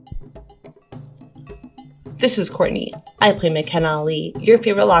This is Courtney. I play McKenna Ali, your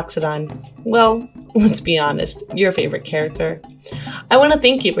favorite Loxodon. Well, let's be honest, your favorite character. I want to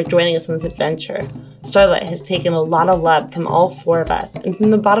thank you for joining us on this adventure. Starlight has taken a lot of love from all four of us, and from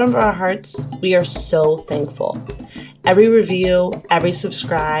the bottom of our hearts, we are so thankful. Every review, every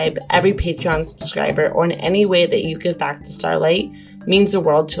subscribe, every Patreon subscriber, or in any way that you give back to Starlight means the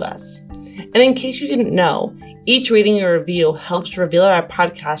world to us. And in case you didn't know, each rating or review helps reveal our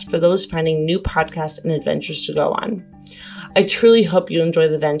podcast for those finding new podcasts and adventures to go on. I truly hope you enjoy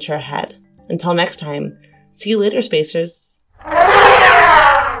the venture ahead. Until next time, see you later, Spacers.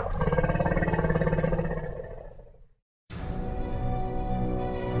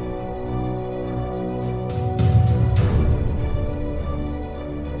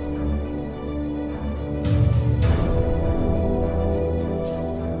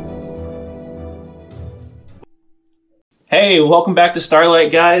 Hey, welcome back to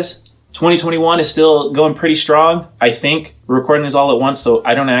Starlight, guys. 2021 is still going pretty strong, I think. We're recording this all at once, so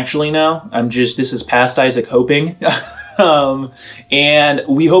I don't actually know. This is past Isaac hoping. And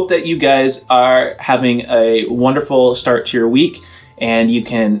we hope that you guys are having a wonderful start to your week, and you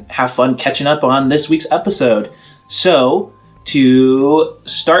can have fun catching up on this week's episode. So, to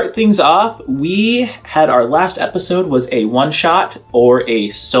start things off, we had our last episode was a one-shot, or a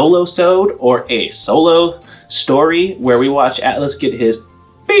solo-sode, or a solo story where we watch Atlas get his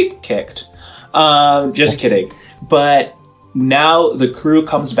beak kicked. Just kidding. But now the crew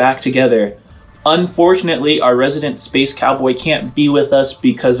comes back together. Unfortunately, our resident space cowboy can't be with us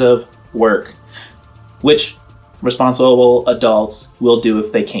because of work, which responsible adults will do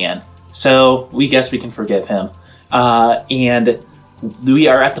if they can. So we guess we can forgive him. And we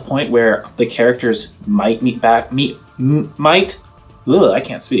are at the point where the characters might meet back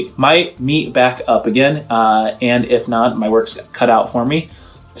up again, and if not, my work's cut out for me.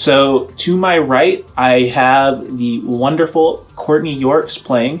 So to my right, I have the wonderful Courtney Yorks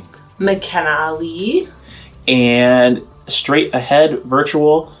playing McKenna Ali. And straight ahead,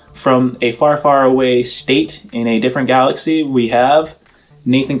 virtual from a far, far away state in a different galaxy, we have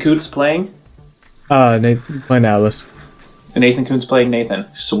Nathan Koontz playing. Nathan playing Atlas. Nathan Koontz playing Nathan.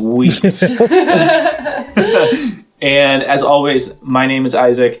 Sweet. And as always, my name is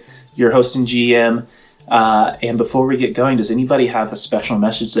Isaac, your host and GM. And before we get going, does anybody have a special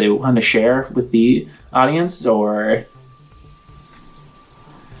message they want to share with the audience, or?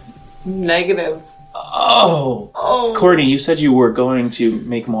 Negative. Oh. Courtney, you said you were going to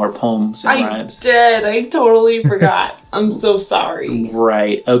make more poems and rhymes. I did. I totally forgot. I'm so sorry.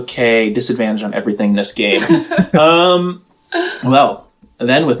 Right. Okay. Disadvantage on everything in this game. Well,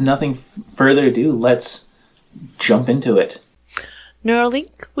 then with nothing further ado, let's jump into it.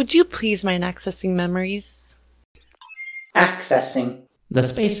 Neuralink, would you please mind accessing memories? Accessing. The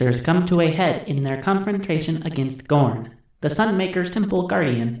Spacers come to a head in their confrontation against Gorn, the Sunmaker's temple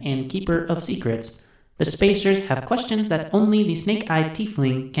guardian and keeper of secrets. The Spacers have questions that only the snake-eyed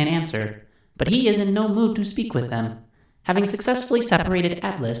tiefling can answer, but he is in no mood to speak with them. Having successfully separated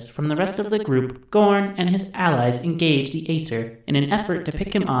Atlas from the rest of the group, Gorn and his allies engage the Acer in an effort to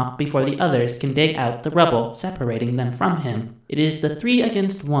pick him off before the others can dig out the rubble separating them from him. It is the 3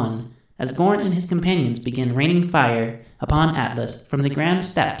 against 1, as Gorn and his companions begin raining fire upon Atlas from the grand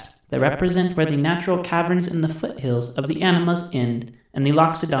steps that represent where the natural caverns in the foothills of the Animas end and the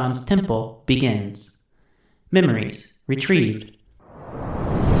Loxodon's temple begins. Memories retrieved.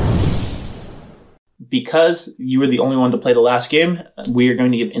 Because you were the only one to play the last game, we are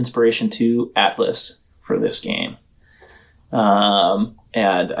going to give inspiration to Atlas for this game.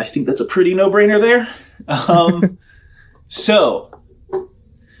 And I think that's a pretty no-brainer there. So,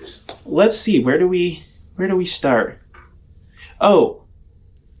 let's see, where do we start? Oh,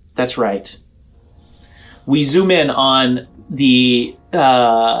 that's right. We zoom in on the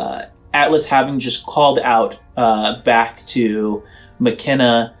Atlas having just called out back to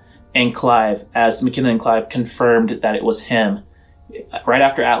McKenna and Clive, as McKenna and Clive confirmed that it was him. Right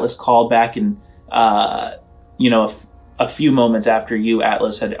after Atlas called back, and a few moments after you,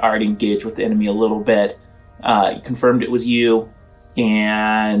 Atlas, had already engaged with the enemy a little bit, you confirmed it was you,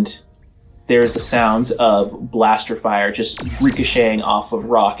 and there's the sounds of blaster fire just ricocheting off of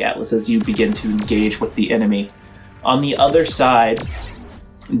Rock, Atlas, as you begin to engage with the enemy. On the other side,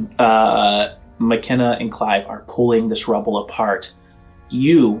 McKenna and Clive are pulling this rubble apart.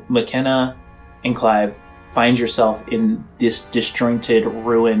 You, McKenna and Clive, find yourself in this disjointed,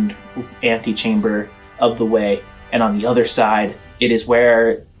 ruined antechamber of the way, and on the other side, it is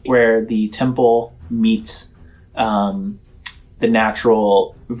where the temple meets the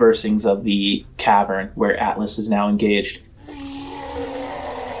natural versing's of the cavern where Atlas is now engaged.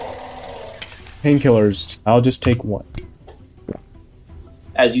 Painkillers. I'll just take one.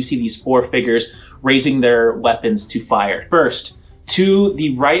 As you see these 4 figures raising their weapons to fire. First, to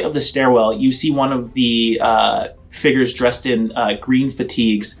the right of the stairwell, you see one of the figures dressed in green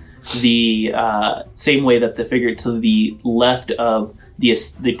fatigues, the same way that the figure to the left of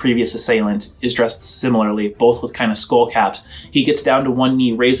the previous assailant is dressed similarly, both with kind of skull caps. He gets down to one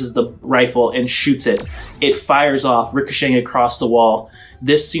knee, raises the rifle, and shoots it. It fires off, ricocheting across the wall.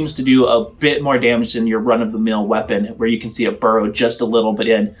 This seems to do a bit more damage than your run-of-the-mill weapon, where you can see it burrow just a little bit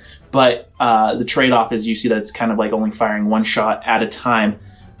in. But the trade-off is you see that it's kind of like only firing one shot at a time.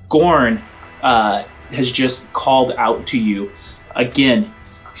 Gorn has just called out to you again,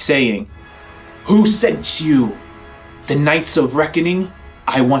 saying, "Who sent you? The Knights of Reckoning?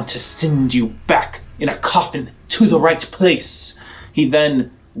 I want to send you back in a coffin to the right place." He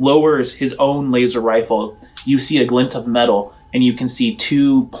then lowers his own laser rifle. You see a glint of metal, and you can see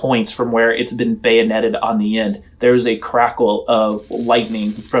 2 points from where it's been bayoneted on the end. There's a crackle of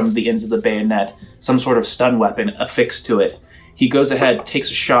lightning from the ends of the bayonet, some sort of stun weapon affixed to it. He goes ahead,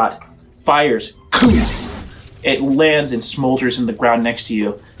 takes a shot, fires. It lands and smolders in the ground next to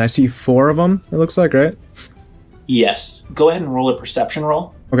you. I see 4 of them, it looks like, right? Yes. Go ahead and roll a perception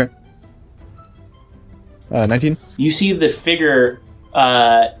roll. Okay. 19? You see the figure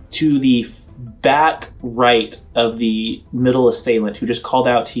to the back right of the middle assailant who just called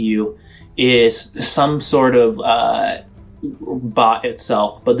out to you is some sort of bot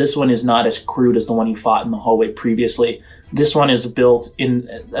itself, but this one is not as crude as the one you fought in the hallway previously. This one is built in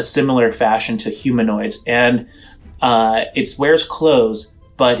a similar fashion to humanoids, and it wears clothes,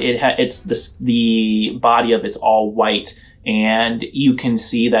 but the body of it's all white, and you can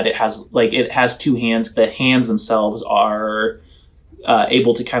see that it has 2 hands. The hands themselves are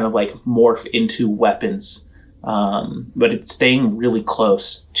able to kind of like morph into weapons, but it's staying really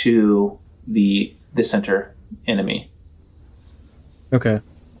close to the center enemy. Okay.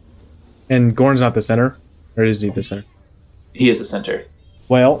 And Gorn's not the center? Or is he the center? He is the center.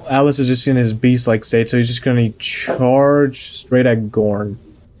 Well, Atlas is just in his beast-like state, so he's just going to charge straight at Gorn.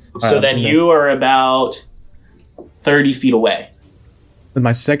 So then you are about 30 feet away. With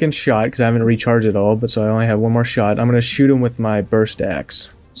my second shot, because I haven't recharged it all, but so I only have one more shot, I'm going to shoot him with my burst axe.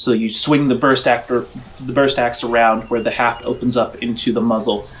 So you swing the burst axe around where the haft opens up into the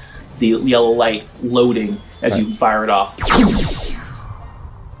muzzle, the yellow light loading as you fire it off.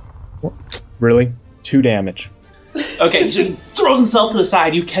 Really? 2 damage. Okay, so he throws himself to the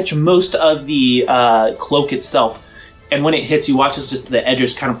side. You catch most of the cloak itself, and when it hits, you watch as just the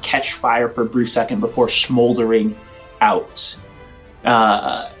edges kind of catch fire for a brief second before smoldering out.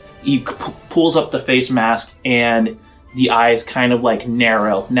 He pulls up the face mask, and the eyes kind of like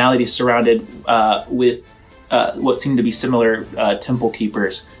narrow. Now that he's surrounded with what seem to be similar temple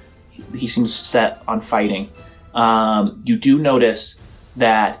keepers, he seems set on fighting. You do notice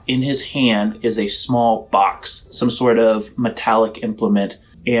that in his hand is a small box, some sort of metallic implement,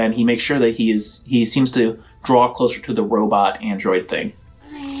 and he makes sure that he seems to draw closer to the robot android thing.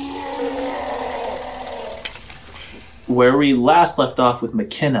 Where we last left off with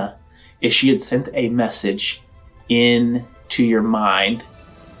McKenna is she had sent a message into your mind.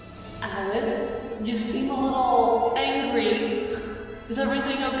 Alice, you seem a little angry. Is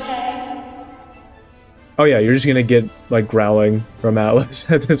everything okay? Oh yeah, you're just going to get like growling from Atlas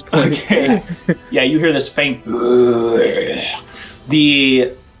at this point. Okay. Yeah, you hear this faint.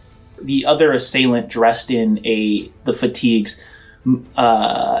 The other assailant dressed in the fatigues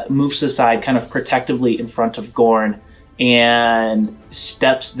moves aside kind of protectively in front of Gorn and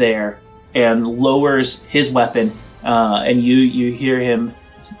steps there and lowers his weapon, and you hear him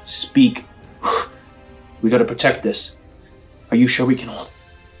speak. "We gotta protect this. Are you sure we can hold?"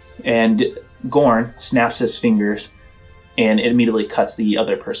 And Gorn snaps his fingers and it immediately cuts the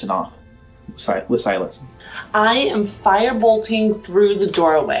other person off with silence. I am firebolting through the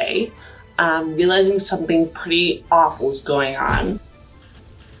doorway, realizing something pretty awful is going on.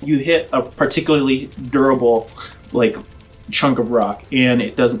 You hit a particularly durable chunk of rock, and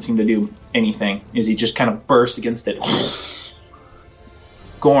it doesn't seem to do anything as he just kind of bursts against it.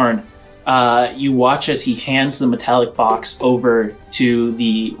 Gorn, you watch as he hands the metallic box over to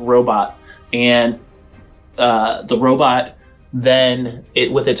the robot, and the robot then,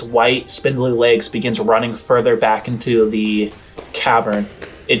 with its white spindly legs, begins running further back into the cavern.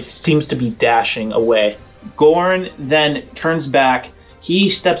 It seems to be dashing away. Gorn then turns back. He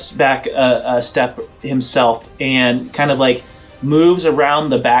steps back a step himself and kind of moves around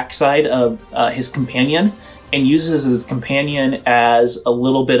the backside of his companion and uses his companion as a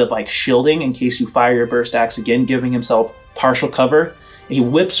little bit of shielding in case you fire your burst axe again, giving himself partial cover. And he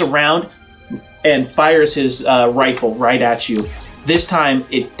whips around, and fires his rifle right at you. This time,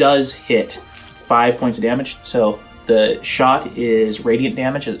 it does hit 5 points of damage, so the shot is radiant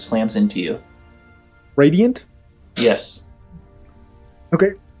damage as it slams into you. Radiant? Yes.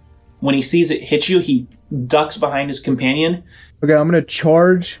 Okay. When he sees it hit you, he ducks behind his companion. Okay, I'm going to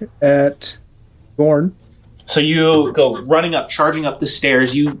charge at Gorn. So you go running up, charging up the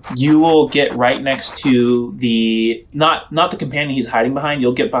stairs. You will get right next to the not the companion he's hiding behind.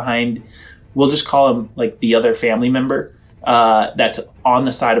 You'll get behind. We'll just call him like the other family member that's on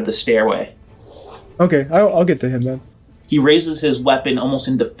the side of the stairway. Okay, I'll get to him then. He raises his weapon almost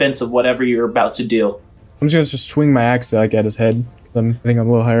in defense of whatever you're about to do. I'm just going to swing my axe like at his head. I think I'm a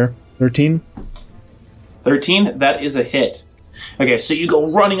little higher. 13. 13. That is a hit. Okay, so you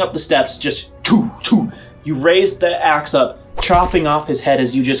go running up the steps, just two. You raise the axe up, chopping off his head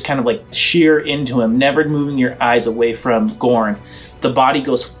as you just kind of like shear into him, never moving your eyes away from Gorn. The body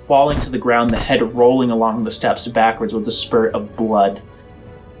goes falling to the ground, the head rolling along the steps backwards with a spurt of blood.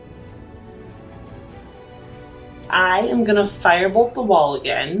 I am going to firebolt the wall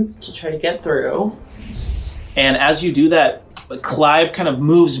again to try to get through. And as you do that, Clive kind of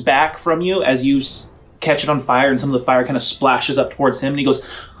moves back from you as you catch it on fire, and some of the fire kind of splashes up towards him, and he goes,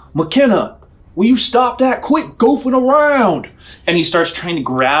 "McKenna, will you stop that? Quit goofing around!" And he starts trying to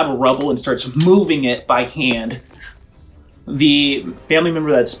grab rubble and starts moving it by hand. The family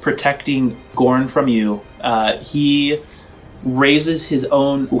member that's protecting Gorn from you, he raises his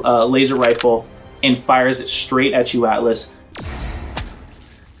own laser rifle and fires it straight at you, Atlas.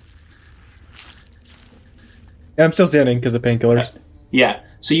 Yeah, I'm still standing because of painkillers. Yeah,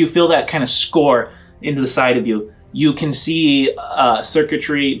 so you feel that kind of score into the side of you. You can see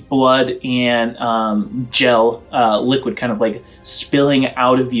circuitry, blood, and gel, liquid kind of like spilling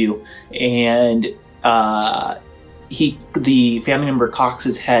out of you. And the family member cocks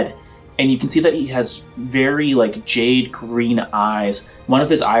his head, and you can see that he has very like jade green eyes. One of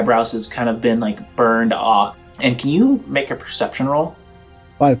his eyebrows has kind of been like burned off. And can you make a perception roll?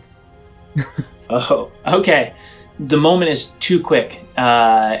 5. Oh, okay. The moment is too quick,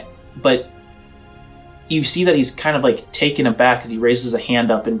 but you see that he's kind of like taken aback as he raises a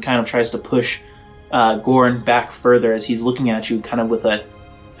hand up and kind of tries to push Gorn back further as he's looking at you kind of with a,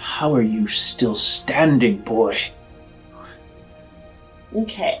 "How are you still standing, boy?"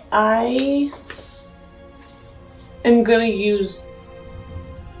 Okay, I am going to use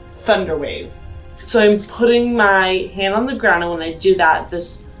Thunder Wave. So I'm putting my hand on the ground, and when I do that,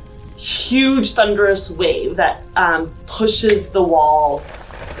 this huge thunderous wave that pushes the wall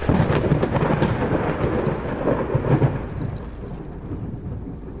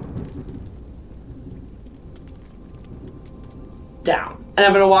down. And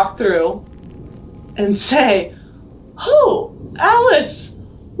I'm going to walk through and say, "Oh, Alice,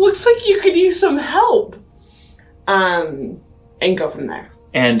 looks like you could use some help." And go from there.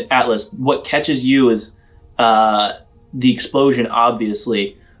 And Atlas, what catches you is the explosion,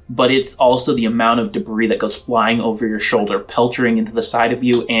 obviously, but it's also the amount of debris that goes flying over your shoulder, peltering into the side of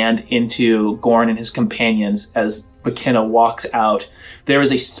you and into Gorn and his companions as McKenna walks out. There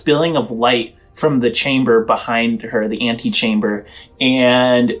is a spilling of light from the chamber behind her, the antechamber,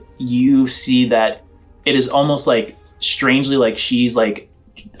 and you see that it is almost like, strangely, like she's like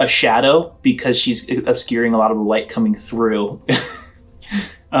a shadow because she's obscuring a lot of the light coming through.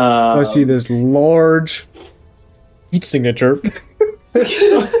 I see this large heat signature.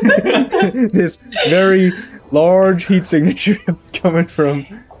 This very large heat signature coming from.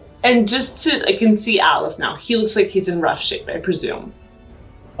 And I can see Alice now. He looks like he's in rough shape, I presume.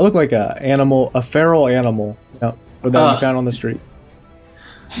 I look like a feral animal. Yeah, that you found on the street.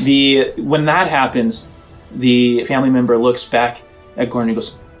 When that happens, the family member looks back at Gorn and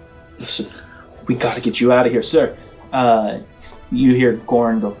goes, "Listen, we gotta get you out of here, sir." You hear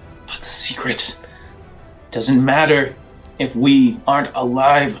Gorn go, "But the secret doesn't matter if we aren't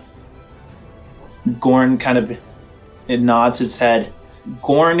alive." Gorn kind of nods his head.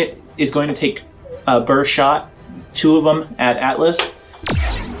 Gorn is going to take a burst shot, 2 of them at Atlas.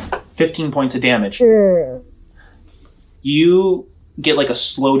 15 points of damage. You get like a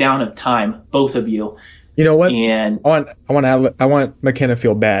slowdown of time, both of you. You know what? And I want McKenna to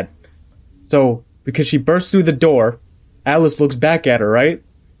feel bad. So because she bursts through the door, Atlas looks back at her, right?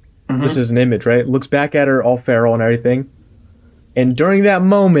 Mm-hmm. This is an image, right? Looks back at her, all feral and everything. And during that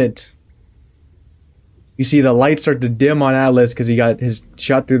moment, you see the light start to dim on Atlas because he got his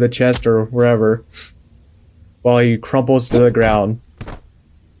shot through the chest or wherever, while he crumples to the ground.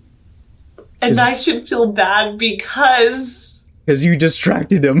 And I should feel bad because you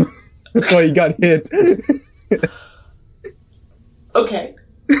distracted him. That's why he got hit. Okay.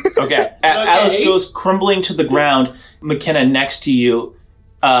 Okay. Atlas goes crumbling to the ground. McKenna, next to you,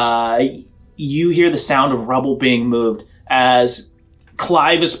 you hear the sound of rubble being moved as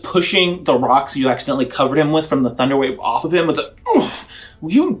Clive is pushing the rocks you accidentally covered him with from the Thunderwave off of him with a,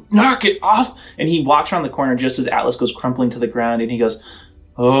 will you knock it off? And he walks around the corner just as Atlas goes crumpling to the ground, and he goes,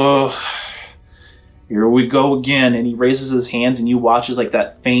 oh, here we go again. And he raises his hands, and you watch as like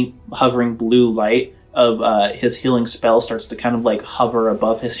that faint hovering blue light of his healing spell starts to kind of like hover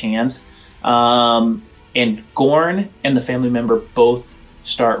above his hands. And Gorn and the family member both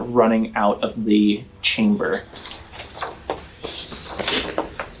start running out of the chamber.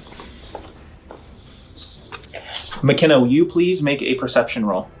 McKenna, will you please make a perception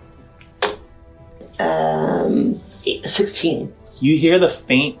roll? 16. You hear the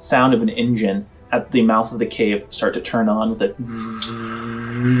faint sound of an engine at the mouth of the cave start to turn on with a...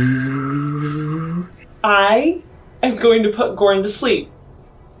 I am going to put Gorn to sleep.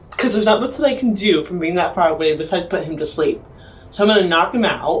 Because there's not much that I can do from being that far away besides put him to sleep. So I'm going to knock him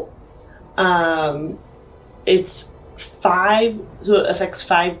out. It's 5, so it affects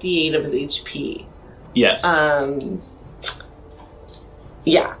 5d8 of his HP. Yes.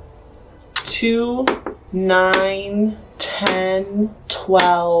 Yeah. 2, 9, 10,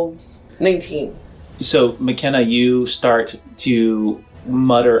 12, 19. So, McKenna, you start to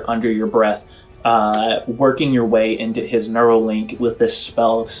mutter under your breath, working your way into his Neuralink with this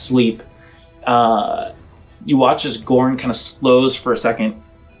spell of sleep. You watch as Gorn kind of slows for a second,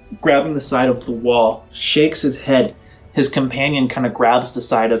 grabbing the side of the wall, shakes his head. His companion kind of grabs the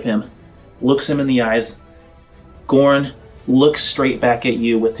side of him, looks him in the eyes. Gorn looks straight back at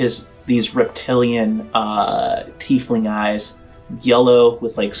you with these reptilian tiefling eyes, yellow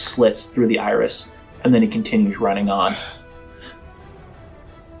with like slits through the iris, and then he continues running on.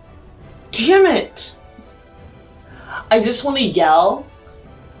 Damn it! I just want to yell,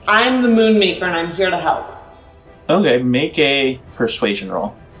 I'm the Moonmaker and I'm here to help. Okay, make a persuasion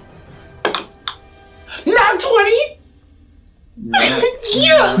roll. Not 20?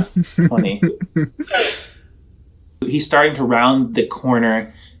 Yes! 20. He's starting to round the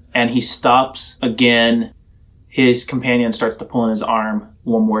corner, and he stops again. His companion starts to pull on his arm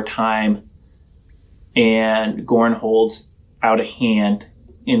one more time, and Gorn holds out a hand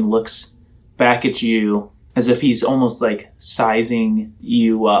and looks back at you as if he's almost like sizing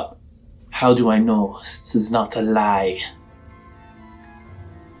you up. How do I know this is not a lie?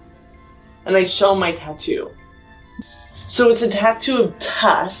 And I show my tattoo. So it's a tattoo of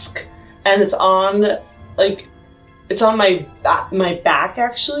Tusk, and it's on my back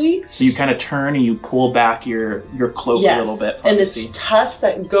actually. So you kind of turn and you pull back your cloak a little bit. And it's tusks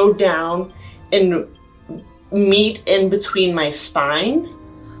that go down and meet in between my spine.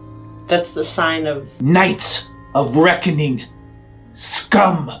 That's the sign of Knights of Reckoning,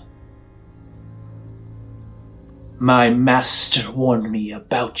 scum. My master warned me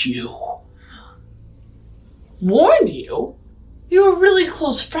about you. Warned you? You were really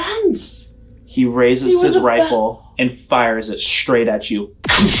close friends. He raises his rifle and fires it straight at you.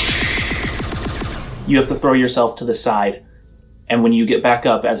 You have to throw yourself to the side, and when you get back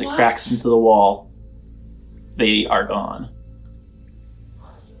up as it cracks into the wall, they are gone.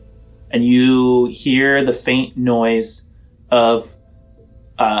 And you hear the faint noise of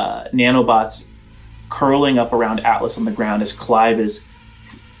nanobots curling up around Atlas on the ground as Clive is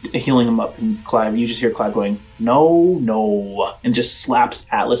healing him up. And Clive, you just hear Clive going, no, no, and just slaps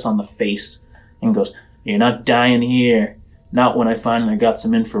Atlas on the face and goes, you're not dying here. Not when I finally got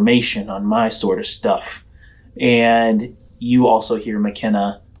some information on my sort of stuff. And you also hear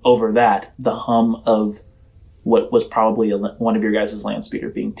McKenna over that, the hum of what was probably one of your guys' land speeder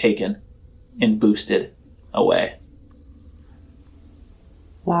being taken and boosted away.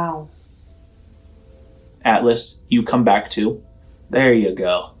 Wow. Atlas, you come back to. There you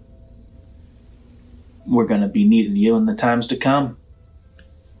go. We're going to be needing you in the times to come.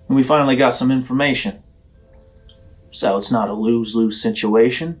 And we finally got some information. So it's not a lose-lose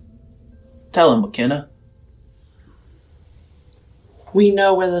situation. Tell him, McKenna. We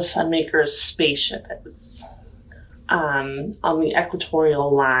know where the Sunmaker's spaceship is. On the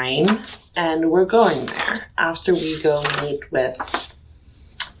equatorial line. And we're going there after we go meet with...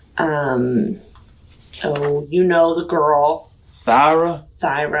 you know the girl.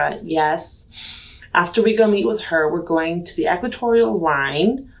 Thyra, yes. After we go meet with her, we're going to the equatorial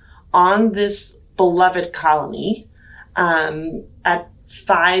line on this beloved colony at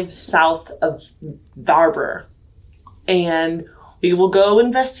 5 south of Barber. And we will go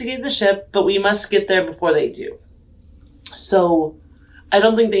investigate the ship, but we must get there before they do. So I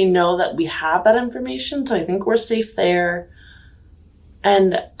don't think they know that we have that information, so I think we're safe there.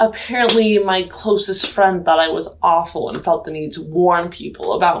 And apparently my closest friend thought I was awful and felt the need to warn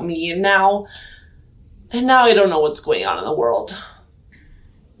people about me. And now I don't know what's going on in the world.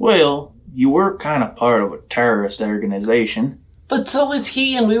 Well, you were kind of part of a terrorist organization. But so was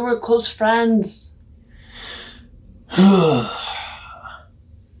he, and we were close friends. I'm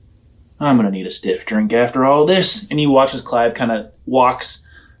gonna need a stiff drink after all this. And you watch as Clive kind of walks,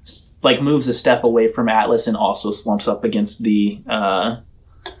 like moves a step away from Atlas and also slumps up against the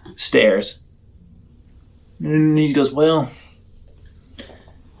stairs. And he goes, well, at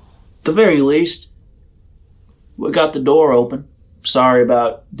the very least, we got the door open. Sorry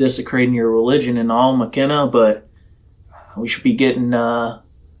about desecrating your religion and all, McKenna, but we should be getting a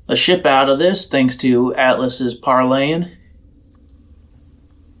ship out of this thanks to Atlas's parlaying.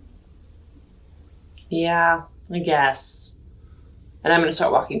 Yeah, I guess. And I'm going to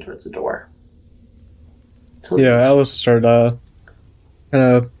start walking towards the door. Yeah, Alice started kind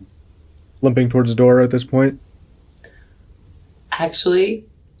of limping towards the door at this point. Actually,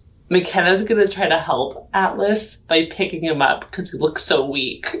 McKenna's going to try to help Atlas by picking him up because he looks so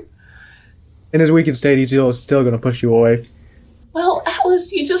weak. In his weakened state, he's still going to push you away. Well,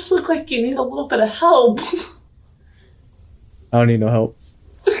 Atlas, you just look like you need a little bit of help. I don't need no help.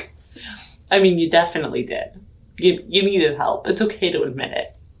 I mean, you definitely did. You needed help. It's okay to admit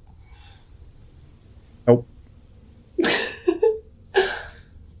it. Nope.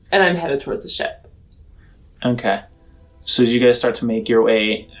 And I'm headed towards the ship. Okay. So as you guys start to make your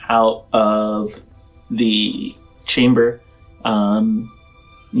way out of the chamber,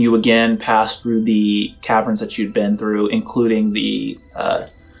 you again pass through the caverns that you'd been through, including the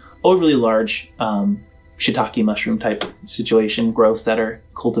overly large shiitake mushroom type situation, growths that are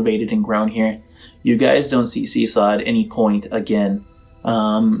cultivated and grown here. You guys don't see Seesaw at any point again.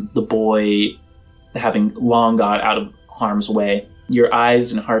 The boy having long got out of harm's way. Your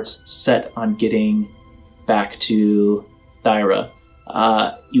eyes and hearts set on getting back to Thyra.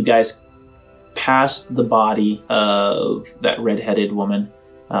 You guys pass the body of that red-headed woman.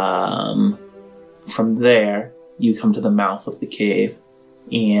 From there, you come to the mouth of the cave,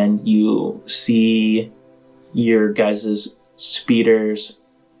 and you see your guys' speeders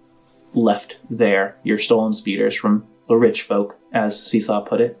left there, your stolen speeders from the rich folk, as Seesaw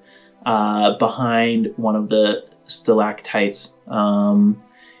put it, behind one of the stalactites, and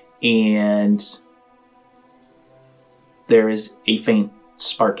there is a faint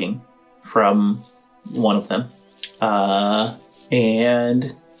sparking from one of them,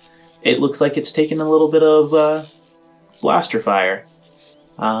 and it looks like it's taken a little bit of blaster fire.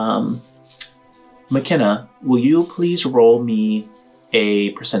 McKenna, will you please roll me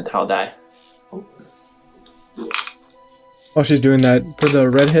a percentile die? Oh, she's doing that for the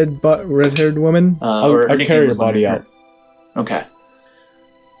red-haired woman? I'll carry her body out. Okay.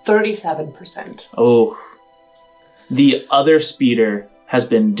 37%. Oh. The other speeder has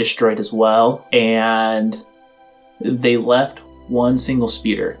been destroyed as well, and they left one single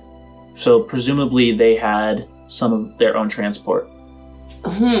speeder. So presumably they had some of their own transport.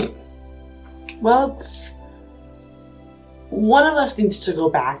 Well, one of us needs to go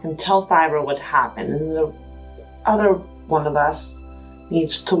back and tell Thyra what happened, and the other one of us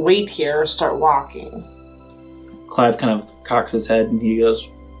needs to wait here or start walking. Clive kind of cocks his head and he goes,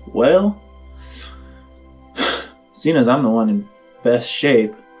 well, seeing as I'm the one in best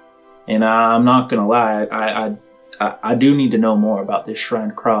shape, and I'm not gonna lie, I do need to know more about this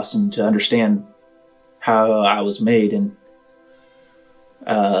Shrine Cross and to understand how I was made, and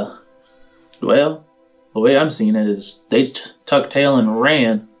well, the way I'm seeing it is they tucked tail and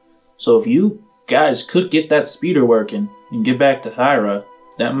ran. So if you guys could get that speeder working and get back to Thyra,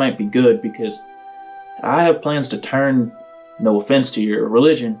 that might be good, because I have plans to turn, no offense to your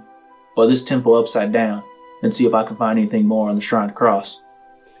religion, but this temple upside down and see if I can find anything more on the Shrine Cross.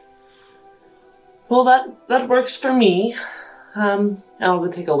 Well, that works for me. I'll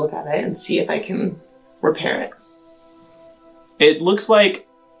go take a look at it and see if I can repair it. It looks like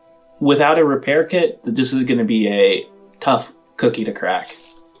without a repair kit, that this is going to be a tough cookie to crack.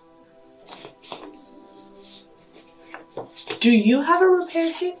 Do you have a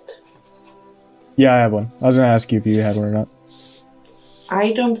repair kit? Yeah, I have one. I was going to ask you if you had one or not.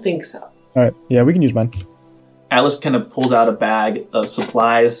 I don't think so. Alright, yeah, we can use mine. Atlas kind of pulls out a bag of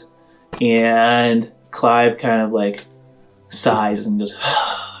supplies, and Clive kind of like sighs and goes,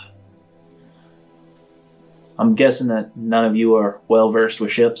 I'm guessing that none of you are well versed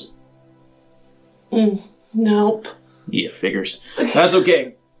with ships. Nope. Yeah, figures. That's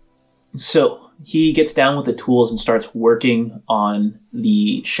okay. So he gets down with the tools and starts working on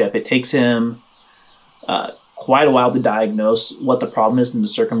the ship. It takes him quite a while to diagnose what the problem is and to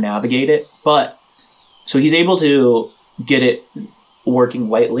circumnavigate it. But so he's able to get it working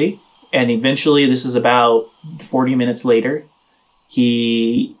lightly. And eventually, this is about 40 minutes later,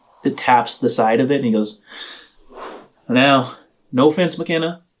 he taps the side of it and he goes, "Now, no offense,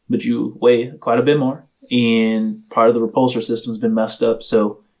 McKenna, but you weigh quite a bit more. And part of the repulsor system's been messed up,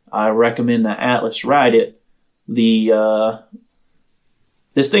 so I recommend that Atlas ride it.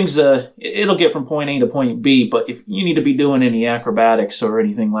 This thing's it'll get from point A to point B, but if you need to be doing any acrobatics or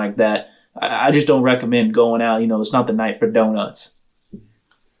anything like that, I just don't recommend going out. It's not the night for donuts."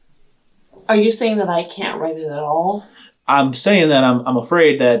 Are you saying that I can't ride it at all? I'm saying that I'm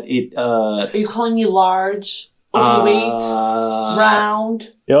afraid that it. Are you calling me large, overweight, round,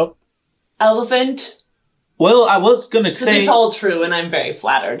 Yep. elephant? Well, I was gonna say it's all true, and I'm very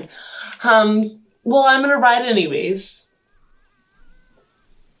flattered. Well, I'm gonna ride anyways.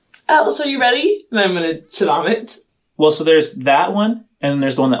 Alice, are you ready? And I'm gonna sit on it. Well, so there's that one, and then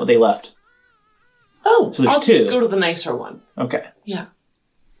there's the one that they left. Oh, so there's I'll two. just go to the nicer one. Okay. Yeah.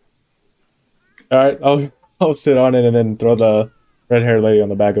 All right, I'll sit on it and then throw the red-haired lady on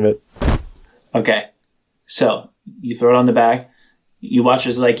the back of it. Okay. So you throw it on the back. You watch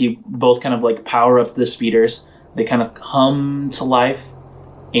as you both kind of power up the speeders. They kind of come to life,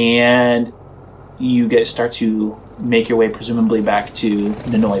 and you start to make your way presumably back to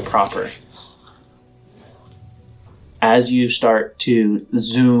Ninoy proper. As you start to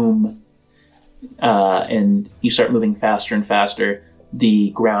zoom and you start moving faster and faster, the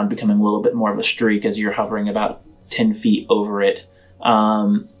ground becoming a little bit more of a streak as you're hovering about 10 feet over it.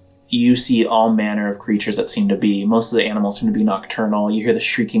 You see all manner of creatures that seem to be, most of the animals seem to be nocturnal. You hear the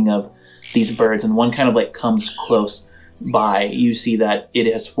shrieking of these birds, and one kind of comes close by. You see that it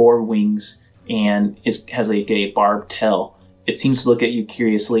has 4 wings and it has a barbed tail. It seems to look at you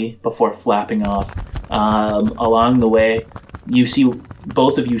curiously before flapping off. Along the way,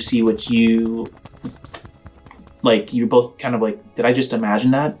 both of you see what you... you're both kind of did I just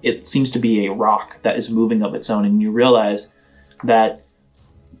imagine that? It seems to be a rock that is moving of its own, and you realize that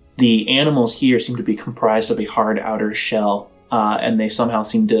the animals here seem to be comprised of a hard outer shell, and they somehow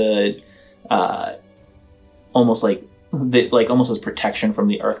seem to almost almost as protection from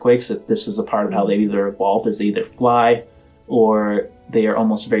the earthquakes, that this is a part of how they've either evolved, as they either fly or they are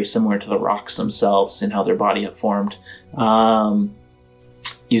almost very similar to the rocks themselves in how their body have formed.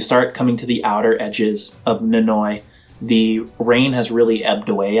 You start coming to the outer edges of Ninoy. The rain has really ebbed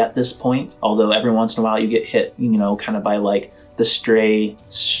away at this point, although every once in a while you get hit, kind of by the stray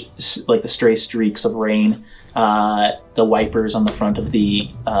streaks of rain. The wipers on the front of the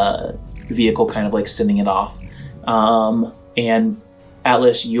vehicle kind of sending it off. And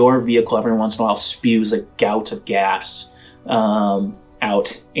Atlas, your vehicle every once in a while spews a gout of gas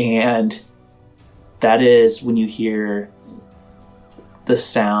out, and that is when you hear the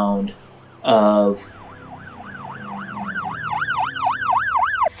sound of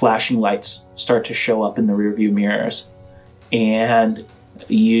flashing lights start to show up in the rearview mirrors, and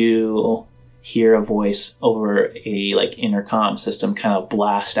you hear a voice over a intercom system kind of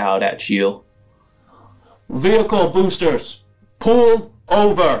blast out at you. "Vehicle boosters, pull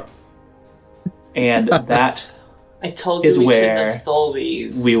over!" And that I told you is we shouldn't where have stole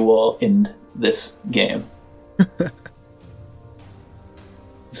these. we will end this game.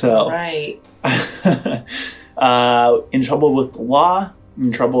 So, right. In trouble with the law,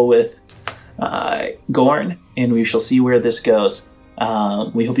 in trouble with Gorn, and we shall see where this goes.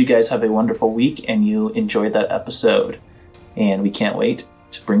 We hope you guys have a wonderful week and you enjoyed that episode, and we can't wait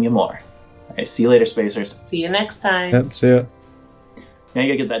to bring you more. All right, see you later, Spacers. See you next time. Yep, see ya. Now you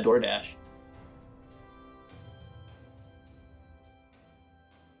gotta get that DoorDash.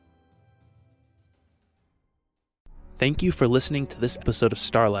 Thank you for listening to this episode of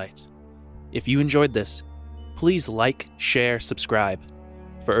Starlight. If you enjoyed this, please like, share, subscribe.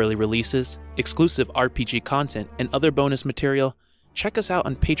 For early releases, exclusive RPG content, and other bonus material, check us out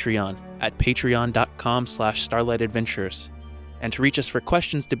on Patreon at patreon.com/starlightadventures. And to reach us for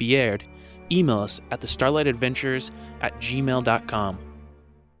questions to be aired, email us at thestarlightadventures@gmail.com.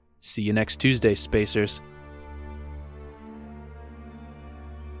 See you next Tuesday, Spacers.